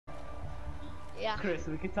Yeah. Chris,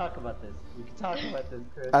 we can talk about this. We can talk about this,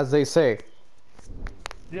 Chris. As they say,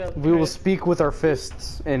 Yo, we will Chris. speak with our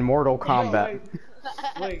fists in Mortal Kombat.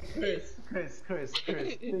 Yo, wait, Chris,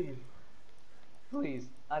 please. Please.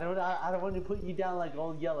 I don't want to put you down like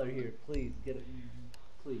old Yeller here. Please, get it.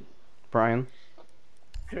 Please. Brian,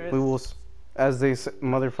 Chris. we will, as they say,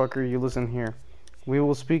 motherfucker, you listen here. We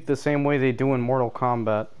will speak the same way they do in Mortal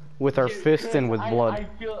Kombat, with our fists Chris, and with blood.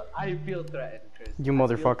 I feel threatened, Chris. You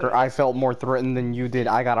motherfucker, I felt more threatened than you did.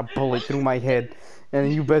 I got a bullet through my head.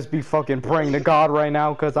 And you best be fucking praying to God right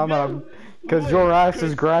now, cause I'm gonna, cause your ass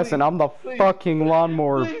is grass and I'm the fucking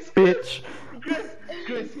lawnmower, bitch.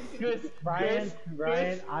 Chris, Brian,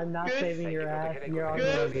 I'm not saving your ass. You're on the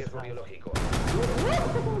road this time.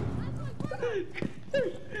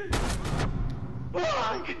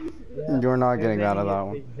 Fuck! Yeah, You're not getting out of that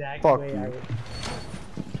one. Fuck you.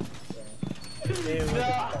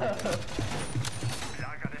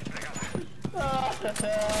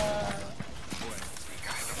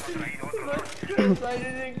 Chris, I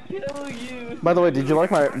didn't kill you. By the way, did you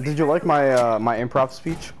like my my improv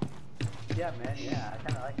speech? Yeah, man. Yeah, I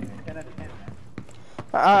kind of like it. 10 out of 10, man.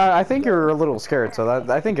 I think you're a little scared, so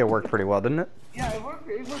I think it worked pretty well, didn't it? Yeah, it worked.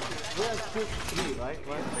 We're at split 3, right?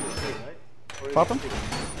 We're at split 3, right? Poppin'?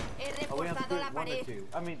 Are we on split 1 or 2?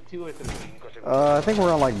 I mean 2 or 3. I think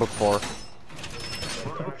we're on like book 4.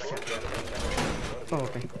 Oh,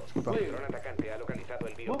 okay.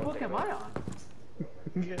 Wait, what book am I on?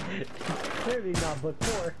 Clearly not book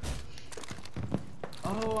 4.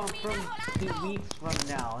 Oh, I'm from 2 weeks from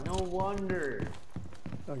now. No wonder.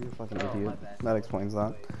 Oh, you're a fucking Oh, my idiot. bad. That explains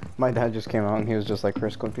that. My dad just came out and he was just like,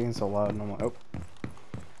 Chris, quit being so loud. And I'm like, oh.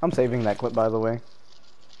 I'm saving that clip, by the way.